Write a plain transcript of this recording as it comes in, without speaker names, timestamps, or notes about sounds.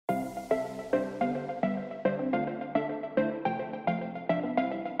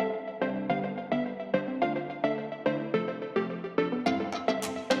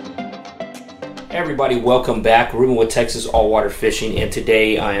Hey everybody, welcome back. Ruben with Texas Allwater Fishing, and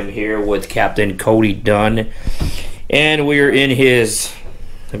today I am here with Captain Cody Dunn, and we're in his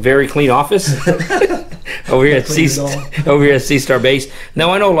very clean office over here at Sea Star Base.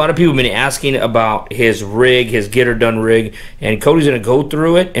 Now I know a lot of people have been asking about his rig, his Get Her Done rig, and Cody's going to go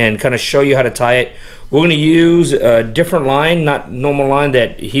through it and kind of show you how to tie it. We're going to use a different line, not normal line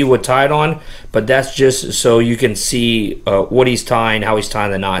that he would tie it on, but that's just so you can see what he's tying, how he's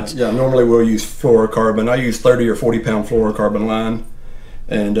tying the knots. Yeah, normally we'll use fluorocarbon. I use 30 or 40 pound fluorocarbon line,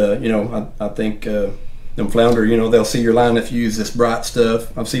 and you know, I think them flounder, you know, they'll see your line if you use this bright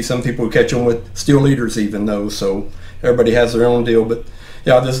stuff. I've seen some people who catch them with steel leaders even though, so everybody has their own deal. But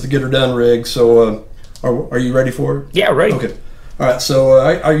yeah, this is the Get Her Done rig. So are you ready for it? Yeah, ready. Okay. All right, so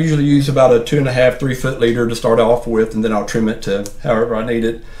I usually use about a 2.5 3 foot leader to start off with, and then I'll trim it to however I need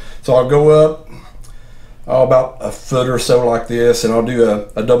it. So I'll go up about a foot or so like this, and I'll do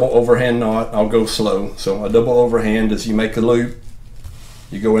a double overhand knot. I'll go slow. So a double overhand is you make a loop,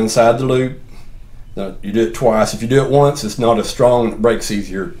 you go inside the loop. Now, you do it twice. If you do it once, it's not as strong, it breaks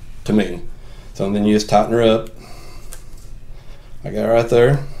easier to me. So then you just tighten her up. I got it right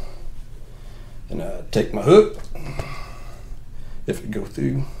there, and I take my hook. If it go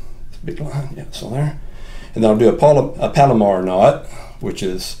through this big line, yeah, so there. And then I'll do a Palomar knot, which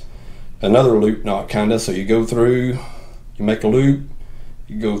is another loop knot kind of. So you go through, you make a loop,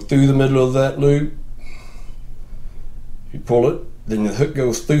 you go through the middle of that loop, you pull it, then the hook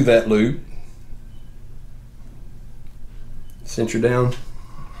goes through that loop, cinch her down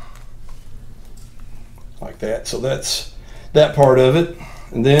like that. So that's that part of it.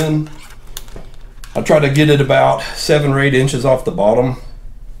 And then I try to get it about 7 or 8 inches off the bottom.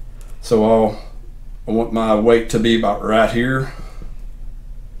 So I want my weight to be about right here.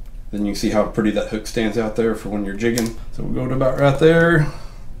 Then you can see how pretty that hook stands out there for when you're jigging. So we'll go to about right there.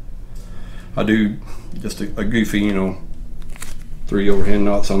 I do just a goofy, you know, 3 overhand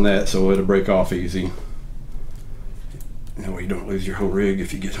knots on that so it'll break off easy. That way you don't lose your whole rig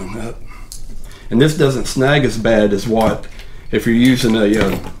if you get hung up. And this doesn't snag as bad as what if you're using a,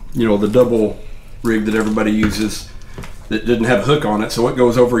 you know, the double rig that everybody uses that didn't have a hook on it, so it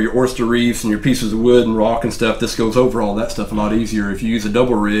goes over your oyster reefs and your pieces of wood and rock and stuff. This goes over all that stuff a lot easier. If you use a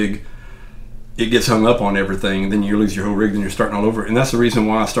double rig, it gets hung up on everything, and then you lose your whole rig, then you're starting all over. And that's the reason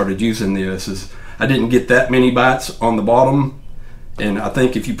why I started using this, is I didn't get that many bites on the bottom, and I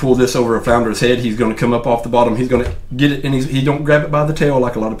think if you pull this over a flounder's head, he's going to come up off the bottom, he's going to get it, and he don't grab it by the tail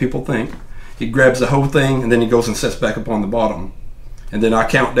like a lot of people think. He grabs the whole thing, and then he goes and sets back up on the bottom. And then I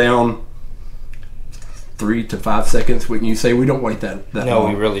count down 3 to 5 seconds. When you say we don't wait that long. No,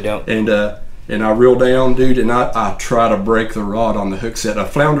 we really don't. And I reel down, dude, and I try to break the rod on the hook set. A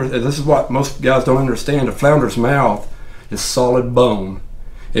flounder, this is what most guys don't understand, a flounder's mouth is solid bone.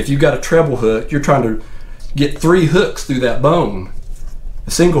 If you've got a treble hook, you're trying to get 3 hooks through that bone.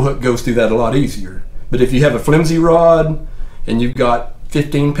 A single hook goes through that a lot easier. But if you have a flimsy rod and you've got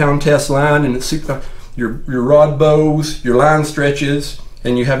 15-pound test line and it's your rod bows, your line stretches,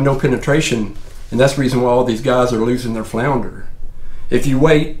 and you have no penetration, and that's the reason why all these guys are losing their flounder. If you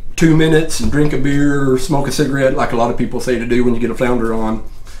wait 2 minutes and drink a beer or smoke a cigarette, like a lot of people say to do when you get a flounder on,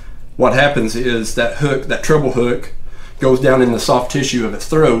 what happens is that hook, that treble hook, goes down in the soft tissue of its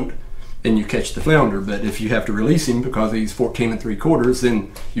throat and you catch the flounder. But if you have to release him because he's 14 3/4,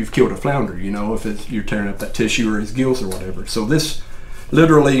 then you've killed a flounder, you know, if you're tearing up that tissue or his gills or whatever. So this,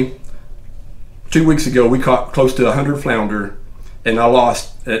 literally 2 weeks ago, we caught close to 100 flounder, and I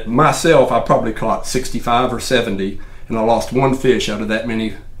lost, myself, I probably caught 65 or 70, and I lost 1 fish out of that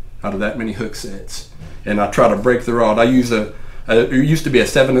many hook sets. And I try to break the rod. I use it used to be a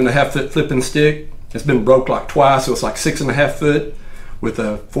 7.5 foot flipping stick. It's been broke like twice, so it's like 6.5 foot with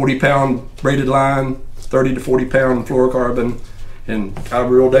a 40-pound braided line, 30 to 40 pound fluorocarbon, and I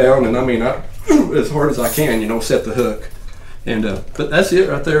reel down, and I mean, as hard as I can, you know, set the hook. And but that's it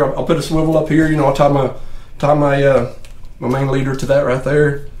right there. I'll put a swivel up here, you know, I'll tie my main leader to that right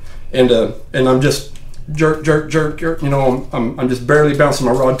there, and I'm just jerk, you know, I'm just barely bouncing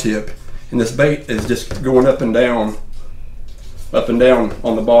my rod tip, and this bait is just going up and down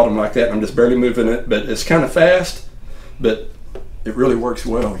on the bottom like that. And I'm just barely moving it, but it's kind of fast, but it really works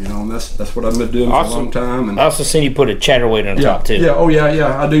well, you know. And that's what I've been doing for a long time. And I also seen you put a chatterweight on top too. Yeah, oh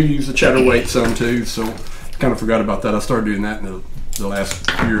yeah, I do use the chatterweight some too. So kind of forgot about that. I started doing that in the last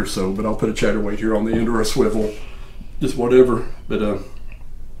year or so, but I'll put a chatterweight here on the end or a swivel, just whatever. But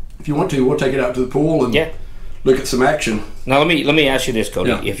if you want to, we'll take it out to the pool and look at some action. Now let me ask you this,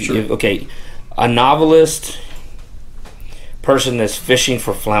 Cody. Yeah, sure. Okay, a novelist person that's fishing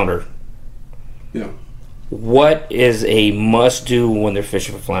for flounder. Yeah. What is a must do when they're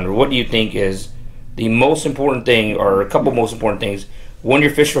fishing for flounder? What do you think is the most important thing, or a couple most important things, when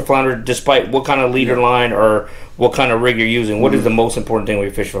you're fishing for flounder, despite what kind of leader line or what kind of rig you're using, what is the most important thing when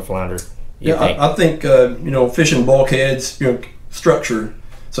you fish for flounder? I think fishing bulkheads, structure.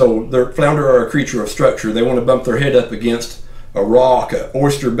 So their flounder are a creature of structure. They want to bump their head up against a rock,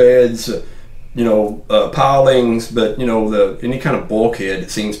 oyster beds, pilings, but any kind of bulkhead.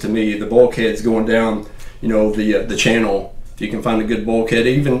 It seems to me the bulkhead's going down, the channel. If you can find a good bulkhead,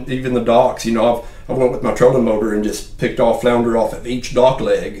 even the docks. I went with my trolling motor and just picked off flounder off of each dock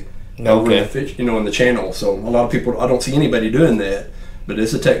leg over in the fish, in the channel. So a lot of people, I don't see anybody doing that, but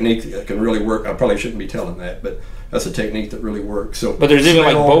it's a technique that can really work. I probably shouldn't be telling that, but that's a technique that really works. So, but there's even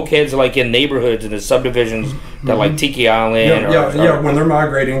like bulkheads like in neighborhoods and the subdivisions that like Tiki Island. When they're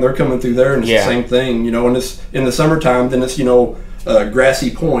migrating, they're coming through there, and it's the same thing. And it's in the summertime. Then it's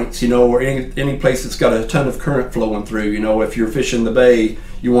grassy points, or any place that's got a ton of current flowing through. If you're fishing the bay,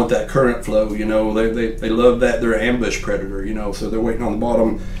 you want that current flow. They love that. They're an ambush predator. So they're waiting on the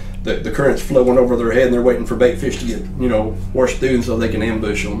bottom. The current's flowing over their head, and they're waiting for bait fish to get washed through so they can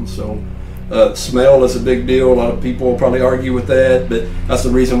ambush them. So. Smell is a big deal. A lot of people will probably argue with that, but that's the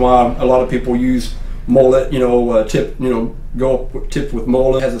reason why a lot of people use mullet. Tip, Gulp tipped with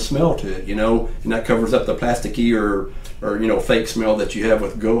mullet has a smell to it. And that covers up the plasticky or fake smell that you have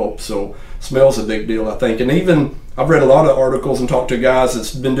with Gulp. So smell's a big deal, I think. And even I've read a lot of articles and talked to guys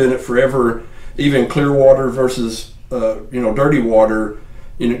that's been doing it forever. Even clear water versus dirty water.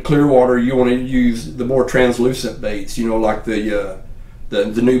 Clear water, you want to use the more translucent baits. Like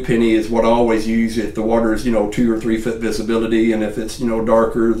the new penny is what I always use if the water is 2 or 3 foot visibility, and if it's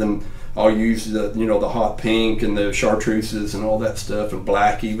darker, then I'll use the hot pink and the chartreuses and all that stuff, and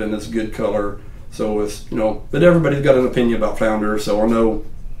black even is a good color. So it's but everybody's got an opinion about flounder, so I know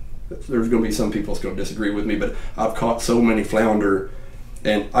there's going to be some people that's going to disagree with me, but I've caught so many flounder,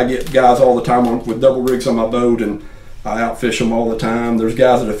 and I get guys all the time with double rigs on my boat, and I outfish them all the time. There's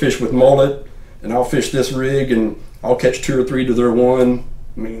guys that have fished with mullet, and I'll fish this rig and I'll catch 2 or 3 to their 1.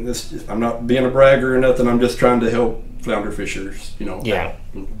 I mean, I'm not being a bragger or nothing. I'm just trying to help flounder fishers, out a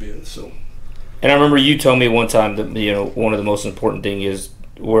little bit. So. And I remember you told me one time that one of the most important thing is,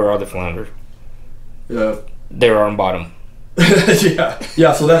 where are the flounder? They're on bottom. yeah.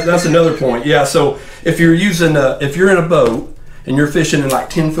 So that's another point. Yeah. So if you're in a boat and you're fishing in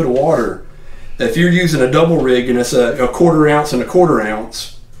like 10 foot of water, if you're using a double rig and it's a 1/4 ounce and a 1/4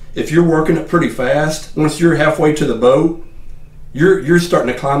 ounce. If you're working it pretty fast, once you're halfway to the boat, you're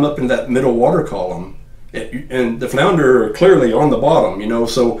starting to climb up in that middle water column, and the flounder are clearly on the bottom.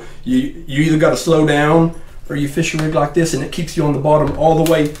 So you either got to slow down or you fish a rig like this, and it keeps you on the bottom all the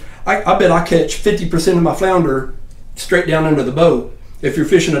way. I bet I catch 50% of my flounder straight down under the boat. If you're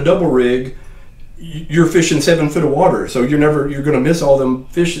fishing a double rig, you're fishing 7 foot of water, so you're going to miss all them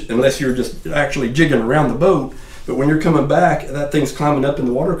fish unless you're just actually jigging around the boat. But when you're coming back, that thing's climbing up in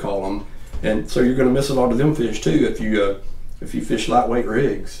the water column, and so you're going to miss a lot of them fish too if you fish lightweight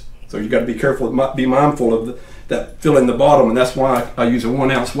rigs. So you got to be careful, be mindful of that filling the bottom, and that's why I use a 1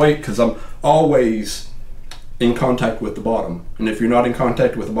 ounce weight, because I'm always in contact with the bottom. And if you're not in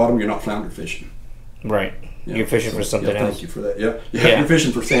contact with the bottom, you're not flounder fishing. Right. Yeah. You're fishing for something else. Thank you for that. Yeah. You're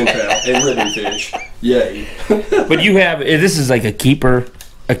fishing for sand trout and ribbon fish. Yay. But you have this is like a keeper.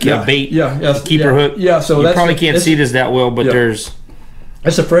 A bait, keeper hook. Yeah, so you probably can't see this that well, but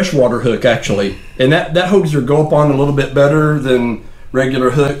that's a freshwater hook actually, and that holds your gulp on a little bit better than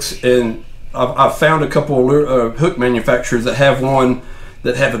regular hooks. And I've found a couple of hook manufacturers that have one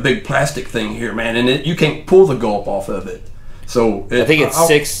that have a big plastic thing here, man, and you can't pull the gulp off of it. So I think it's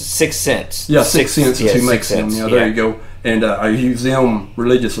 6 cents. Yeah, 6 cents is who makes them. Yeah, there you go. And I use them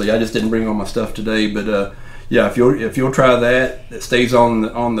religiously. I just didn't bring all my stuff today, but. Yeah, if you'll try that, it stays on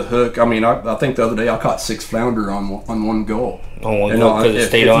the hook. I mean, I think the other day I caught 6 flounder on one gulp. On one gulp, because it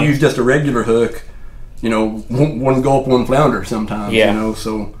stayed on. If you use just a regular hook, one gulp, 1 flounder sometimes. Yeah.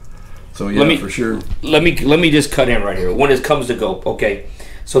 So yeah, for sure. Let me just cut in right here. When it comes to gulp, okay.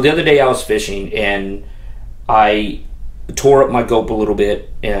 So the other day I was fishing and I tore up my gulp a little bit.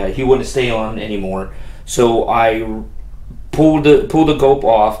 He wouldn't stay on anymore, so I pulled the gulp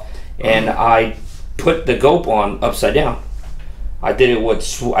off and I put the gulp on upside down. I do it with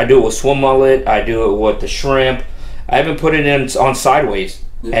swim mullet. I do it with the shrimp. I haven't put it on sideways,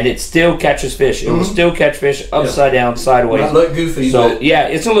 and it still catches fish. It will still catch fish upside down, sideways. Might look goofy. So yeah,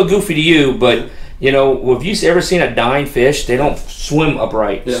 it's gonna look goofy to you, but have you ever seen a dying fish? They don't swim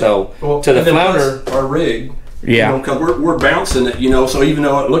upright. Yeah. So to the flounder, our rig. Yeah, because we're bouncing it, so even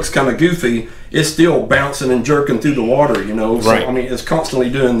though it looks kind of goofy, it's still bouncing and jerking through the water, So, right. I mean, it's constantly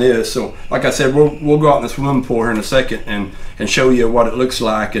doing this. So, like I said, we'll go out in the swimming pool here in a second and show you what it looks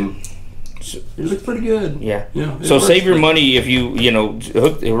like. And It looks pretty good. Yeah. Yeah. So save your money if you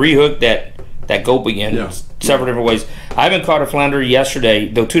rehook that Gulp again. Yeah. Several different ways. I haven't caught a flounder yesterday,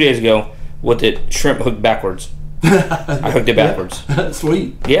 though 2 days ago, with it shrimp hooked backwards. I hooked it backwards.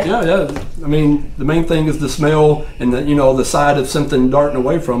 Sweet. Yeah. Yeah. I mean, the main thing is the smell and the sight of something darting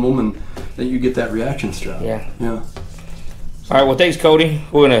away from them, and that you get that reaction strike. Yeah. Yeah. All right. Well, thanks, Cody.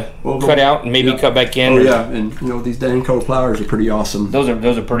 We're gonna cut out and maybe cut back in. Oh yeah, and these Danco pliers are pretty awesome. Those are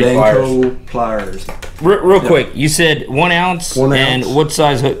pretty pliers. Danco pliers. Real quick, you said 1 ounce. 1 ounce. And what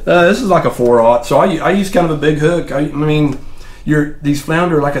size hook? This is like a 4/0. So I use kind of a big hook. I mean, these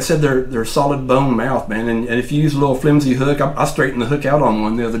flounder, like I said, they're solid bone mouth, man. And if you use a little flimsy hook, I straightened the hook out on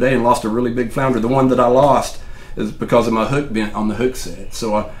one the other day and lost a really big flounder. The one that I lost is because of my hook bent on the hook set.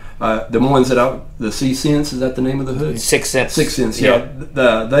 So the ones that the C-Sense, is that the name of the hook? 6 cents. 6 cents, yeah.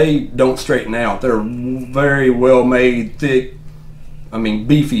 They don't straighten out. They're very well made, thick,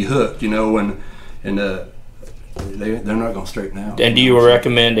 beefy hook, and they're not going to straighten out. And do you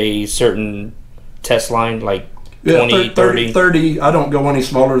recommend a certain test line, like 20, 30? 30. I don't go any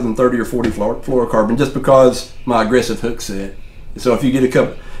smaller than 30 or 40 fluorocarbon, just because my aggressive hook set. So if you get a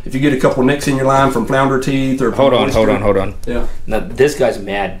couple nicks in your line from flounder teeth or hold on. Yeah. Now this guy's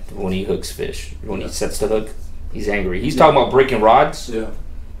mad when he hooks fish. When he sets the hook, he's angry. He's talking about breaking rods. Yeah.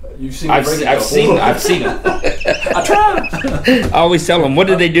 You've seen I've seen him. I try. I always tell him, what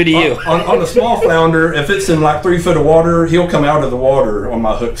did they do to you? On a small flounder, if it's in like 3 foot of water, he'll come out of the water on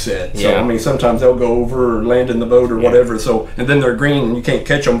my hook set. So Yeah. Sometimes they'll go over or land in the boat or whatever. So and then they're green and you can't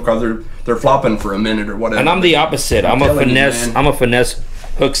catch them because they're flopping for a minute or whatever. And I'm the opposite. I'm a finesse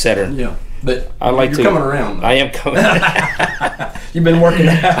hook setter. Yeah, but you're coming around. Though. I am coming. You've been working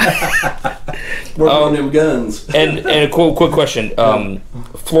on them guns. and a quick question.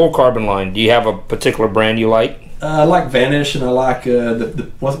 Fluorocarbon line. Do you have a particular brand you like? I like Vanish, and I like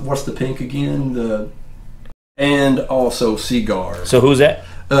what's the pink again? And also Cigar. So who's that?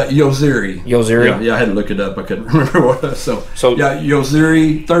 Yoziri. Yoziri? Yeah, I had to look it up. I couldn't remember what it was. So yeah,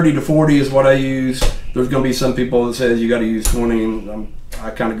 Yoziri, 30 to 40 is what I use. There's going to be some people that says you got to use 20. And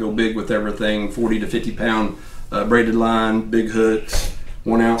I kind of go big with everything. 40 to 50 pound braided line, big hooks,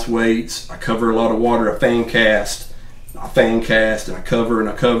 1 ounce weights. I cover a lot of water. I fan cast, and I cover,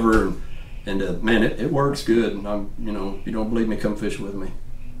 and man, it works good. And if you don't believe me, come fish with me.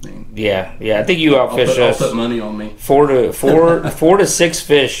 Yeah. I think you outfish us. I'll put money on me. 4 to 6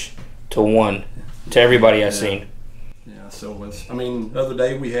 fish to 1 to everybody I've seen. Yeah. So the other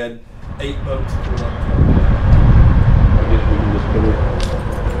day we had 8 boats.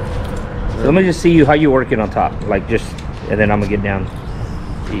 So let me just see how you work it on top, and then I'm gonna get down.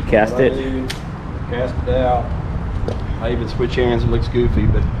 So you cast it. Cast it out. I even switch hands. It looks goofy,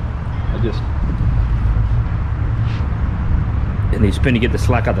 but I just. And you spin to get the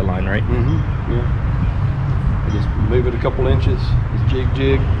slack out of the line, right? Mm-hmm. Yeah. I just move it a couple inches. Just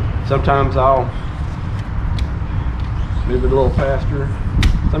jig. Sometimes I'll move it a little faster.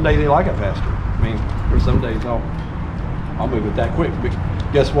 Some days they like it faster. Or some days I'll move it that quick. But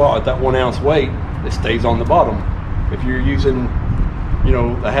guess what? At that 1 ounce weight, it stays on the bottom. If you're using,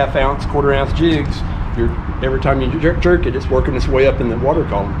 a half ounce, quarter ounce jigs, every time you jerk it, it's working its way up in the water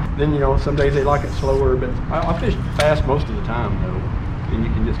column. Then, some days they like it slower, but I fish fast most of the time, though. And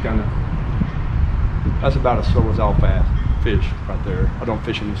you can just that's about as slow as I'll fish right there. I don't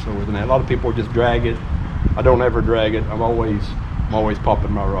fish any slower than that. A lot of people just drag it. I don't ever drag it. I'm always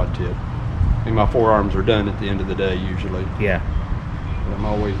popping my rod tip. My forearms are done at the end of the day usually. Yeah. But I'm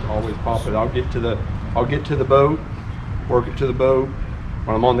always popping. I'll get to the boat, work it to the boat.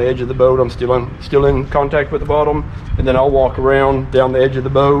 When I'm on the edge of the boat, I'm still in contact with the bottom, and then I'll walk around down the edge of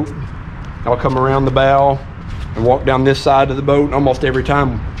the boat. I'll come around the bow and walk down this side of the boat. And almost every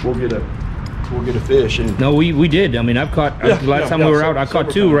time we'll get a fish. And no, we did. I've caught last time we were out. I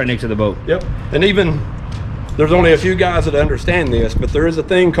caught 2 times. right next to the boat. Yep. And even there's only a few guys that understand this, but there is a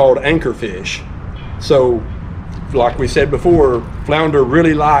thing called anchor fish. So, like we said before, flounder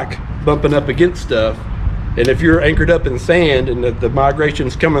really like bumping up against stuff. And if you're anchored up in sand and the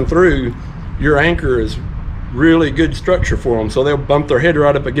migration's coming through, your anchor is really good structure for them. So they'll bump their head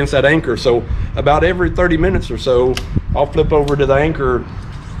right up against that anchor. So about every 30 minutes or so, I'll flip over to the anchor,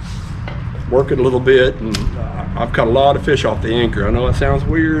 work it a little bit, and I've caught a lot of fish off the anchor. I know that sounds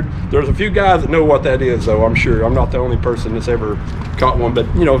weird. There's a few guys that know what that is, though, I'm sure. I'm not the only person that's ever caught one, but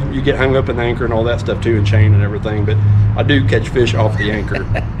you get hung up in the anchor and all that stuff too, and chain and everything, but I do catch fish off the anchor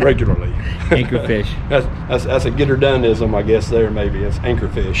regularly. Anchor fish. That's a get-her-done-ism, I guess, there maybe. It's anchor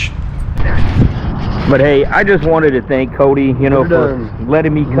fish. But hey, I just wanted to thank Cody, for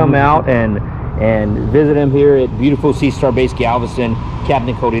letting me come out and and visit him here at beautiful Sea Star Base Galveston.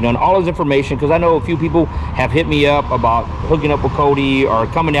 Captain Cody Dunn. All his information, because I know a few people have hit me up about hooking up with Cody or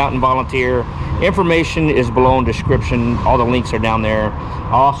coming out and volunteer. Information is below in the description. All the links are down there.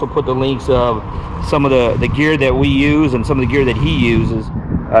 I'll also put the links of some of the gear that we use and some of the gear that he uses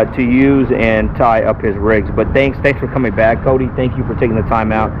to use and tie up his rigs. But thanks for coming back, Cody. Thank you for taking the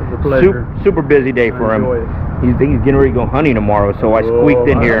time out. It's a pleasure. Super busy day for him. He's getting ready to go hunting tomorrow, so I squeaked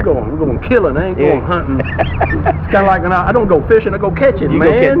in here. I'm going killing. I ain't going hunting. It's kind of like I don't go fishing. I go catching,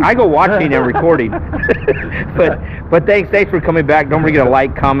 man. I go watching and recording. but thanks for coming back. Don't forget to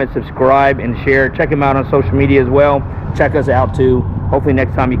like, comment, subscribe, and share. Check him out on social media as well. Check us out too. Hopefully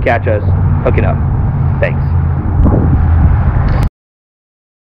next time you catch us hooking up. Thanks.